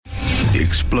the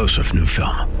explosive new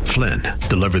film, Flynn,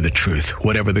 Deliver the Truth,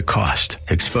 Whatever the Cost,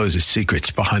 exposes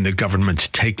secrets behind the government's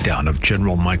takedown of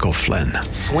General Michael Flynn.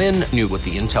 Flynn knew what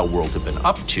the intel world had been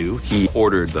up to. He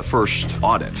ordered the first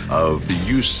audit of the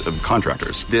use of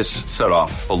contractors. This set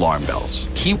off alarm bells.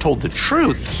 He told the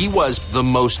truth. He was the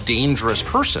most dangerous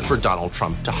person for Donald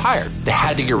Trump to hire. They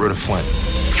had to get rid of Flynn.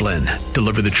 Flynn,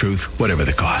 Deliver the Truth, Whatever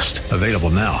the Cost. Available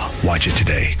now. Watch it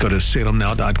today. Go to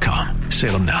salemnow.com.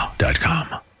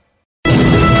 salemnow.com.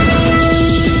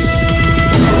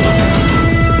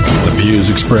 The views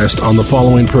expressed on the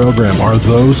following program are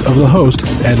those of the host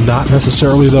and not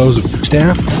necessarily those of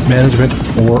staff, management,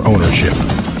 or ownership.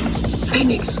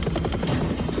 Phoenix,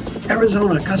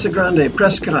 Arizona, Casa Grande,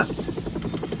 Prescott.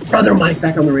 Brother Mike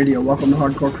back on the radio. Welcome to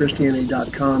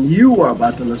HardcoreChristianity.com. You are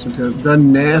about to listen to the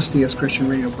nastiest Christian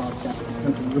radio broadcast in the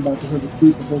country. You're about to hear the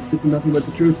truth, the whole truth, and nothing but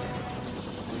the truth.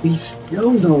 We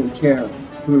still don't care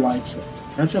who likes it.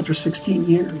 That's after 16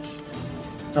 years.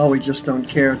 Oh, we just don't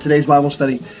care. Today's Bible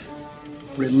study,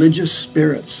 religious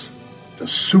spirits, the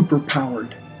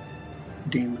superpowered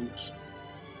demons.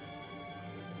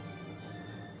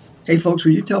 Hey, folks,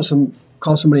 will you call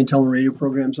somebody and tell them radio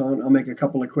program's on? I'll make a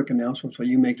couple of quick announcements while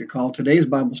you make the call. Today's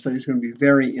Bible study is going to be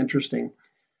very interesting.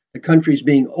 The country's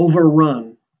being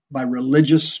overrun by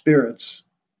religious spirits,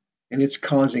 and it's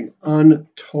causing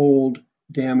untold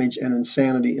damage and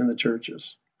insanity in the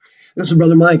churches. This is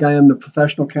Brother Mike. I am the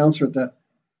professional counselor at the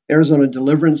Arizona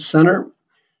Deliverance Center.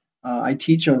 I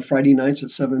teach on Friday nights at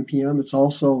 7 p.m. It's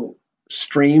also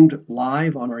streamed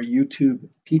live on our YouTube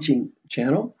teaching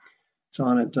channel. It's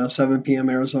on at 7 p.m.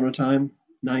 Arizona time,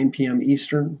 9 p.m.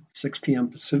 Eastern, 6 p.m.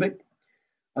 Pacific.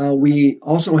 We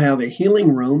also have a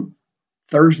healing room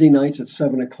Thursday nights at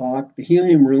 7 o'clock. The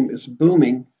healing room is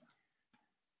booming.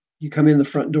 You come in the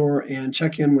front door and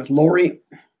check in with Lori,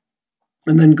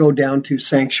 and then go down to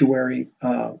Sanctuary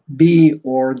B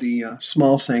or the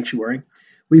small sanctuary.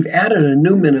 We've added a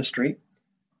new ministry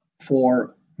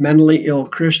for mentally ill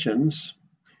Christians.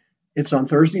 It's on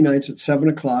Thursday nights at 7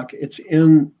 o'clock. It's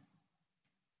in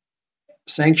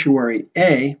Sanctuary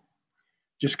A.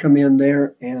 Just come in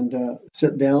there and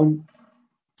sit down,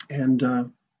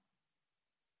 and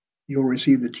you'll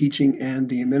receive the teaching and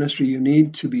the ministry you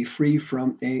need to be free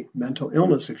from a mental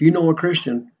illness. If you know a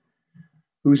Christian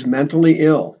who's mentally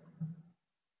ill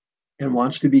and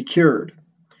wants to be cured,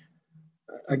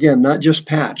 again, not just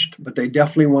patched, but they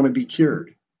definitely want to be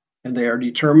cured, and they are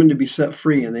determined to be set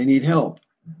free, and they need help,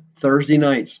 Thursday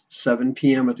nights, 7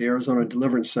 p.m. at the Arizona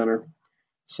Deliverance Center,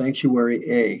 Sanctuary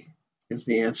A is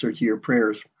the answer to your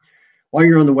prayers. While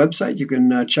you're on the website, you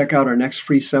can check out our next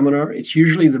free seminar. It's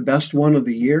usually the best one of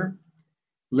the year.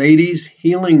 Ladies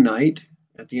Healing Night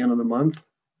at the end of the month.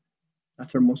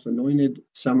 That's our most anointed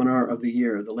seminar of the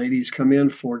year. The ladies come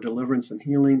in for deliverance and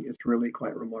healing. It's really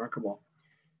quite remarkable.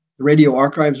 The radio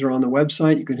archives are on the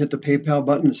website. You can hit the PayPal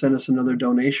button and send us another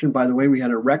donation. By the way, we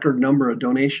had a record number of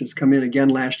donations come in again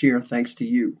last year, thanks to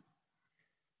you.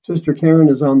 Sister Karen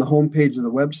is on the homepage of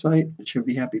the website, and she'll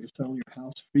be happy to sell your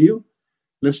house for you,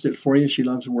 list it for you. She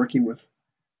loves working with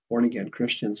born-again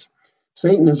Christians.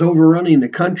 Satan is overrunning the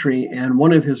country, and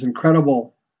one of his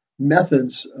incredible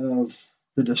methods of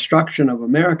the destruction of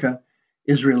America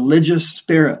is religious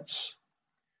spirits,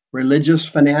 religious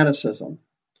fanaticism,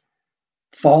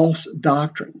 false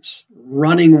doctrines,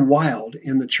 running wild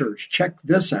in the church. Check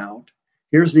this out.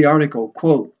 Here's the article,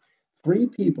 quote, 3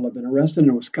 people have been arrested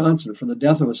in Wisconsin for the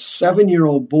death of a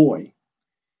 7-year-old boy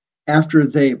after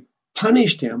they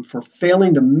punished him for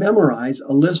failing to memorize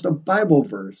a list of Bible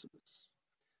verses.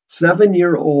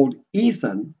 7-year-old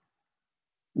Ethan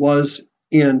was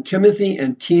in Timothy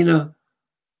and Tina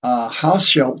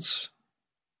Hauschildt's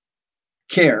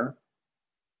care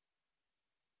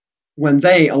when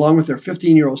they, along with their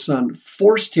 15-year-old son,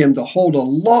 forced him to hold a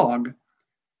log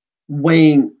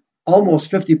weighing almost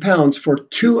 50 pounds for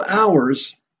 2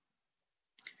 hours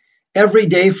every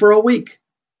day for a week.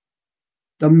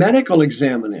 The medical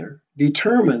examiner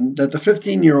determined that the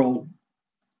 15-year-old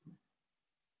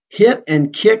hit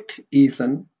and kicked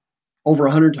Ethan over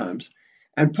 100 times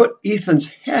and put Ethan's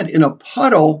head in a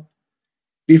puddle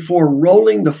before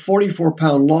rolling the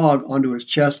 44-pound log onto his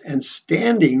chest and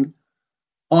standing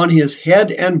on his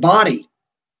head and body.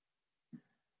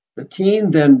 The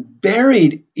teen then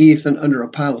buried Ethan under a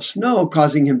pile of snow,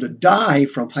 causing him to die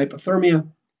from hypothermia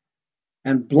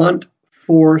and blunt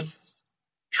force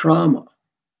trauma.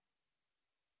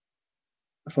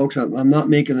 Folks, I'm not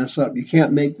making this up. You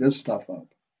can't make this stuff up.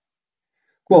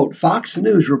 Quote, Fox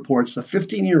News reports the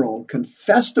 15-year-old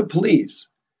confessed to police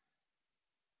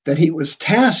that he was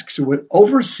tasked with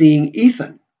overseeing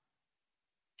Ethan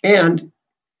and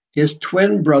his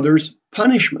twin brother's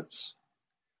punishments.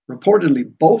 Reportedly,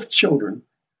 both children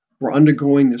were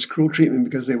undergoing this cruel treatment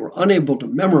because they were unable to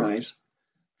memorize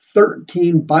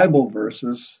 13 Bible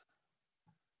verses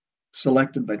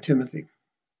selected by Timothy.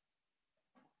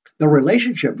 The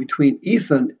relationship between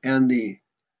Ethan and the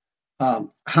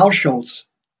Hausholtz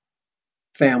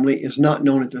family is not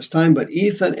known at this time, but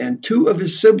Ethan and two of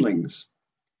his siblings,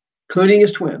 including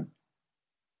his twin,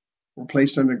 were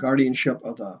placed under guardianship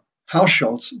of the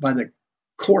Hausholtz by the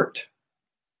court.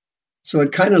 So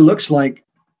it kind of looks like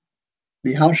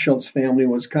the Hausholtz family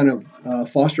was kind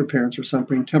of foster parents or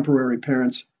something, temporary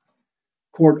parents,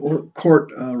 court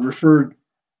referred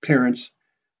parents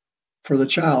for the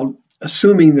child,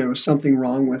 assuming there was something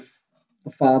wrong with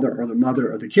the father or the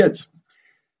mother or the kids.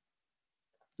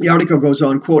 The article goes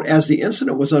on, quote, as the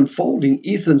incident was unfolding,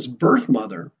 Ethan's birth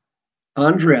mother,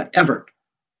 Andrea Everett,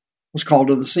 was called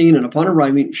to the scene, and upon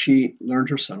arriving, she learned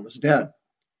her son was dead.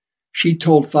 She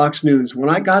told Fox News, when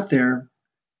I got there,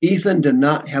 Ethan did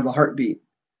not have a heartbeat,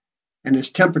 and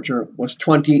his temperature was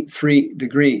 23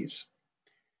 degrees.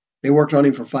 They worked on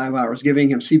him for 5 hours, giving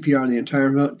him CPR the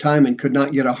entire time and could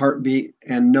not get a heartbeat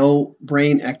and no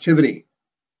brain activity.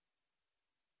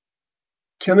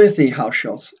 Timothy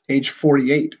Hausholtz, age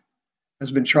 48,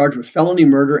 has been charged with felony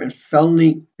murder and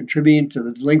felony contributing to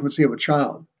the delinquency of a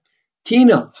child.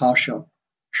 Tina Hausholtz,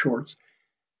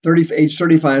 age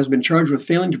 35, has been charged with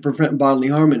failing to prevent bodily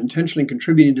harm and intentionally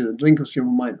contributing to the delinquency of a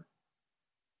minor.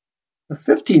 The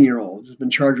 15-year-old has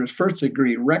been charged with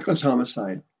first-degree reckless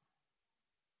homicide,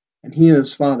 and he and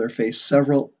his father face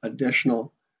several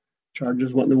additional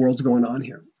charges. What in the world's going on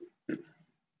here?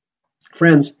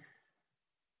 Friends,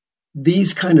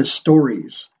 these kind of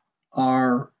stories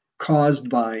are caused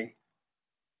by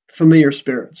familiar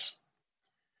spirits.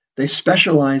 They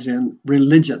specialize in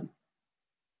religion.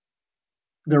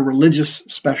 They're religious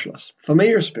specialists.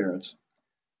 Familiar spirits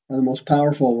are the most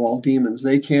powerful of all demons.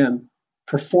 They can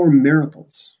perform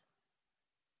miracles.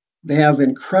 They have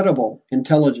incredible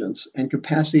intelligence and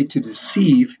capacity to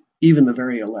deceive even the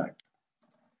very elect.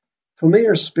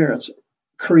 Familiar spirits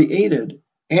created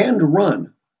and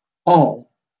run all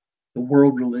the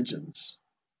world religions.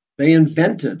 They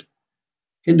invented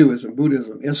Hinduism,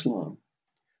 Buddhism, Islam.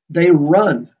 They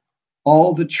run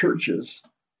all the churches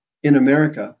in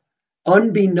America,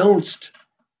 unbeknownst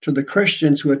to the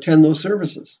Christians who attend those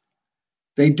services.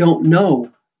 They don't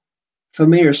know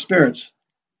familiar spirits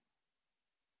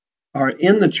are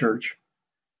in the church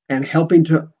and helping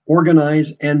to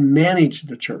organize and manage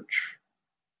the church.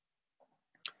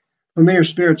 Familiar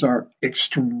spirits are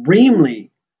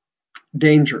extremely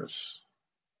dangerous,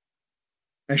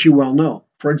 as you well know.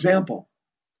 For example,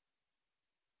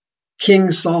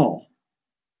 King Saul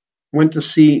went to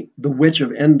see the witch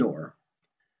of Endor.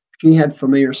 She had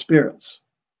familiar spirits,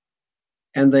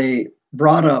 and they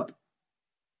brought up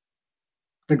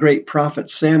the great prophet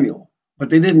Samuel, but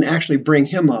they didn't actually bring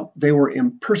him up. They were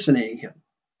impersonating him.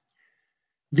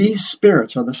 These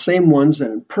spirits are the same ones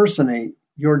that impersonate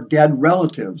your dead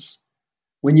relatives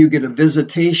when you get a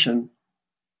visitation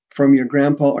from your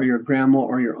grandpa or your grandma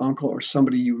or your uncle or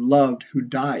somebody you loved who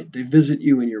died. They visit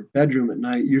you in your bedroom at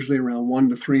night, usually around 1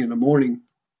 to 3 in the morning.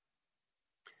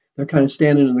 They're kind of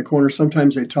standing in the corner.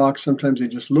 Sometimes they talk, sometimes they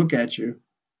just look at you.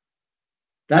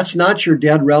 That's not your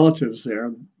dead relatives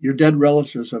there. Your dead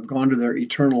relatives have gone to their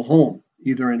eternal home,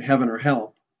 either in heaven or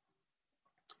hell.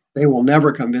 They will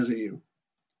never come visit you.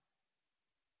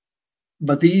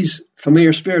 But these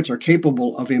familiar spirits are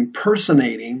capable of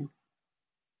impersonating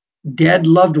dead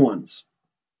loved ones.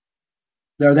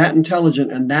 They're that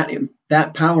intelligent and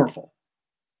that powerful.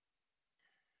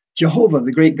 Jehovah,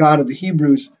 the great God of the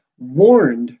Hebrews,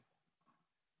 warned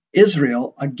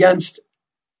Israel against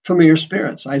familiar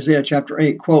spirits. Isaiah chapter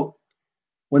 8, quote,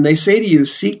 when they say to you,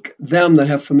 seek them that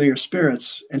have familiar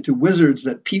spirits, and to wizards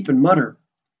that peep and mutter,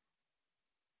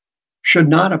 should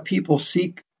not a people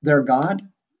seek their God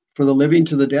for the living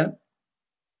to the dead?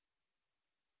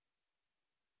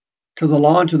 To the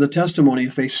law and to the testimony,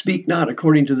 if they speak not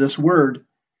according to this word,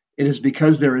 it is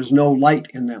because there is no light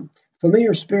in them.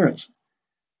 Familiar spirits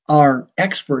are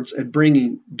experts at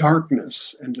bringing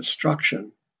darkness and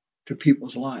destruction to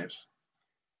people's lives.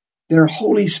 They're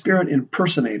Holy Spirit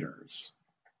impersonators.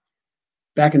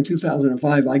 Back in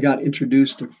 2005, I got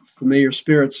introduced to familiar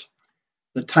spirits.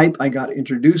 The type I got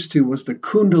introduced to was the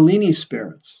Kundalini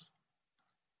spirits.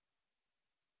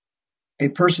 A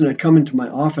person had come into my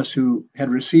office who had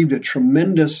received a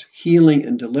tremendous healing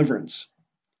and deliverance.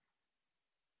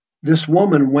 This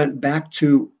woman went back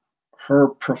to her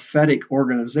prophetic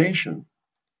organization,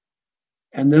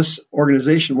 and this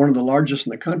organization, one of the largest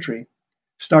in the country,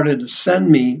 started to send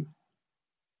me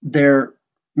their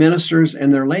ministers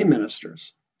and their lay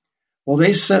ministers. Well,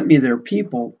 they sent me their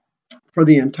people for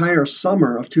the entire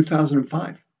summer of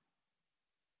 2005.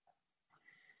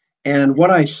 And what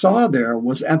I saw there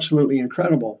was absolutely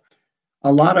incredible.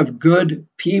 A lot of good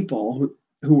people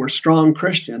who were strong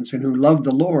Christians and who loved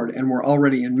the Lord and were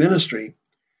already in ministry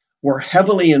were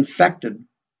heavily infected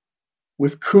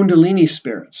with Kundalini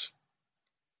spirits.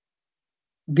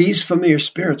 These familiar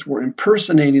spirits were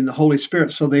impersonating the Holy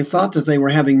Spirit, so they thought that they were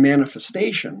having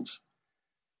manifestations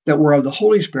that were of the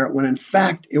Holy Spirit, when in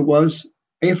fact it was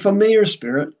a familiar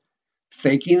spirit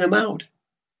faking them out.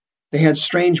 They had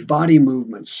strange body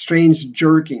movements, strange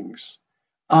jerkings,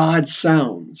 odd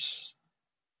sounds,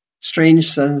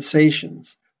 strange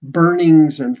sensations,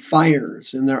 burnings and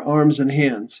fires in their arms and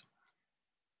hands.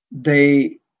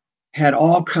 They had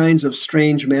all kinds of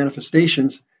strange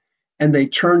manifestations, and they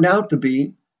turned out to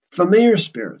be familiar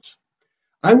spirits.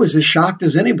 I was as shocked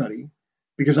as anybody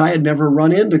because I had never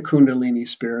run into Kundalini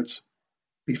spirits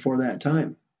before that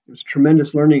time. It was a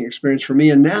tremendous learning experience for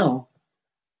me. And now,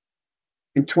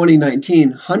 in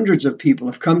 2019, hundreds of people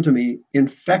have come to me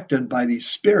infected by these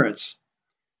spirits,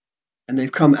 and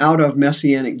they've come out of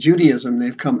Messianic Judaism.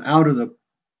 They've come out of the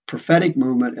prophetic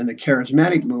movement and the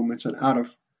charismatic movements and out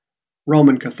of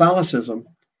Roman Catholicism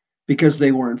because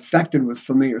they were infected with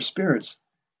familiar spirits,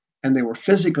 and they were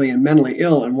physically and mentally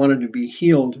ill and wanted to be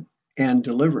healed and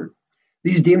delivered.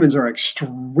 These demons are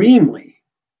extremely,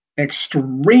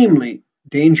 extremely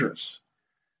dangerous.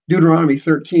 Deuteronomy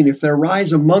 13, if there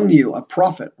rise among you a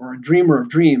prophet or a dreamer of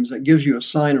dreams that gives you a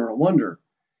sign or a wonder,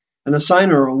 and the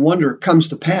sign or a wonder comes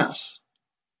to pass,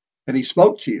 that he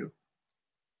spoke to you.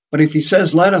 But if he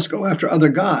says, let us go after other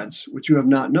gods, which you have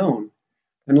not known,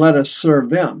 and let us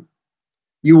serve them,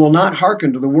 you will not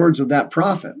hearken to the words of that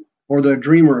prophet or the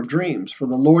dreamer of dreams, for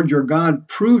the Lord your God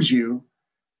proves you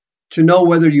to know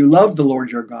whether you love the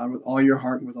Lord your God with all your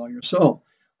heart and with all your soul.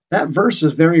 That verse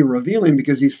is very revealing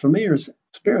because these familiar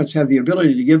spirits have the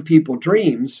ability to give people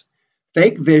dreams,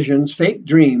 fake visions, fake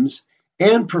dreams,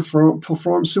 and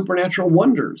perform supernatural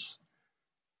wonders.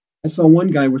 I saw one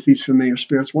guy with these familiar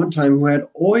spirits one time who had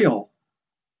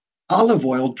olive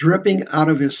oil dripping out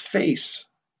of his face.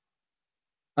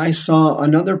 I saw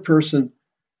another person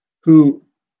who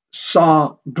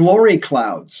saw glory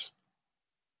clouds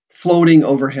floating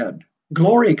overhead.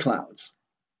 Glory clouds.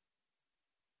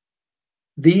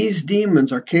 These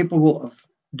demons are capable of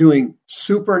doing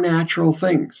supernatural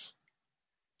things.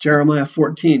 Jeremiah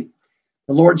 14.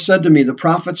 The Lord said to me, the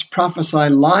prophets prophesy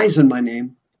lies in my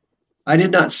name. I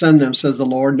did not send them, says the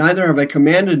Lord, neither have I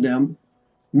commanded them,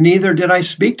 neither did I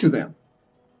speak to them.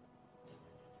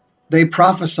 They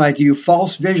prophesy to you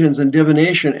false visions and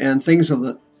divination and things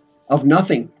of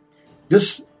nothing.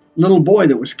 This little boy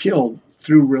that was killed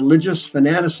through religious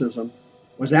fanaticism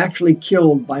was actually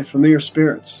killed by familiar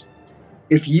spirits.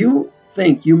 If you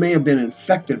think you may have been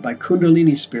infected by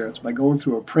Kundalini spirits by going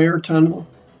through a prayer tunnel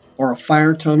or a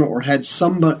fire tunnel, or had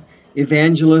some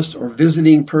evangelist or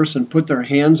visiting person put their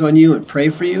hands on you and pray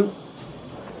for you,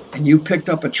 and you picked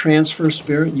up a transfer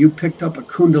spirit, you picked up a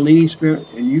Kundalini spirit,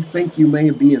 and you think you may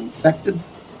be infected,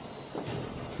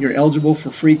 you're eligible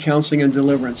for free counseling and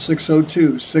deliverance.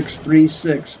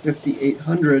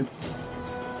 602-636-5800. You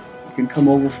can come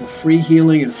over for free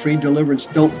healing and free deliverance.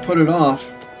 Don't put it off.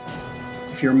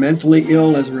 If you're mentally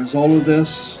ill as a result of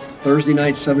this, Thursday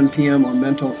night, 7 p.m., our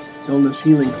mental illness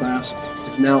healing class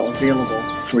is now available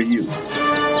for you.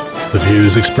 The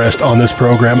views expressed on this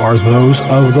program are those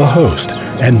of the host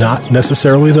and not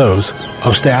necessarily those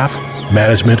of staff,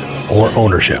 management, or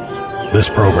ownership. This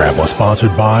program was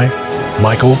sponsored by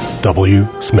Michael W.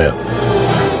 Smith.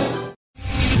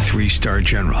 3-star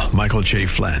General Michael J.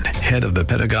 Flynn, head of the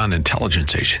Pentagon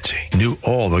Intelligence Agency, knew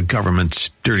all the government's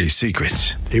dirty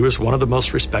secrets. He was one of the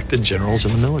most respected generals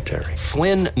in the military.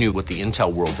 Flynn knew what the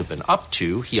intel world had been up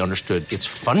to. He understood its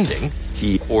funding.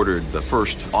 He ordered the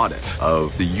first audit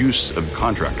of the use of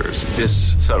contractors.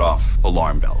 This set off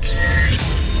alarm bells.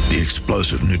 The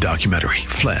explosive new documentary,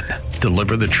 Flynn,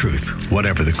 Deliver the Truth,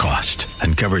 Whatever the Cost,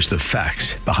 uncovers the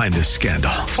facts behind this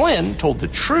scandal. Flynn told the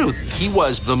truth. He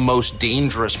was the most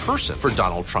dangerous person for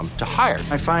Donald Trump to hire.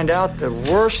 I find out the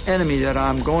worst enemy that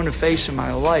I'm going to face in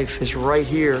my life is right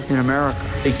here in America.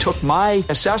 They took my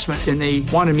assessment and they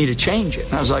wanted me to change it.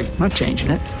 And I was like, I'm not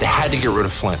changing it. They had to get rid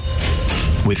of Flynn.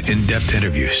 With in-depth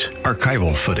interviews,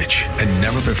 archival footage, and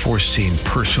never-before-seen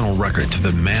personal records of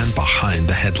the man behind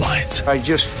the headlines. I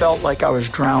just felt like I was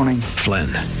drowning. Flynn,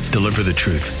 Deliver the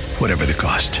Truth, Whatever the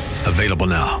Cost. Available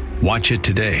now. Watch it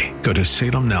today. Go to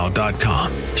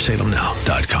salemnow.com.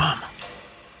 salemnow.com.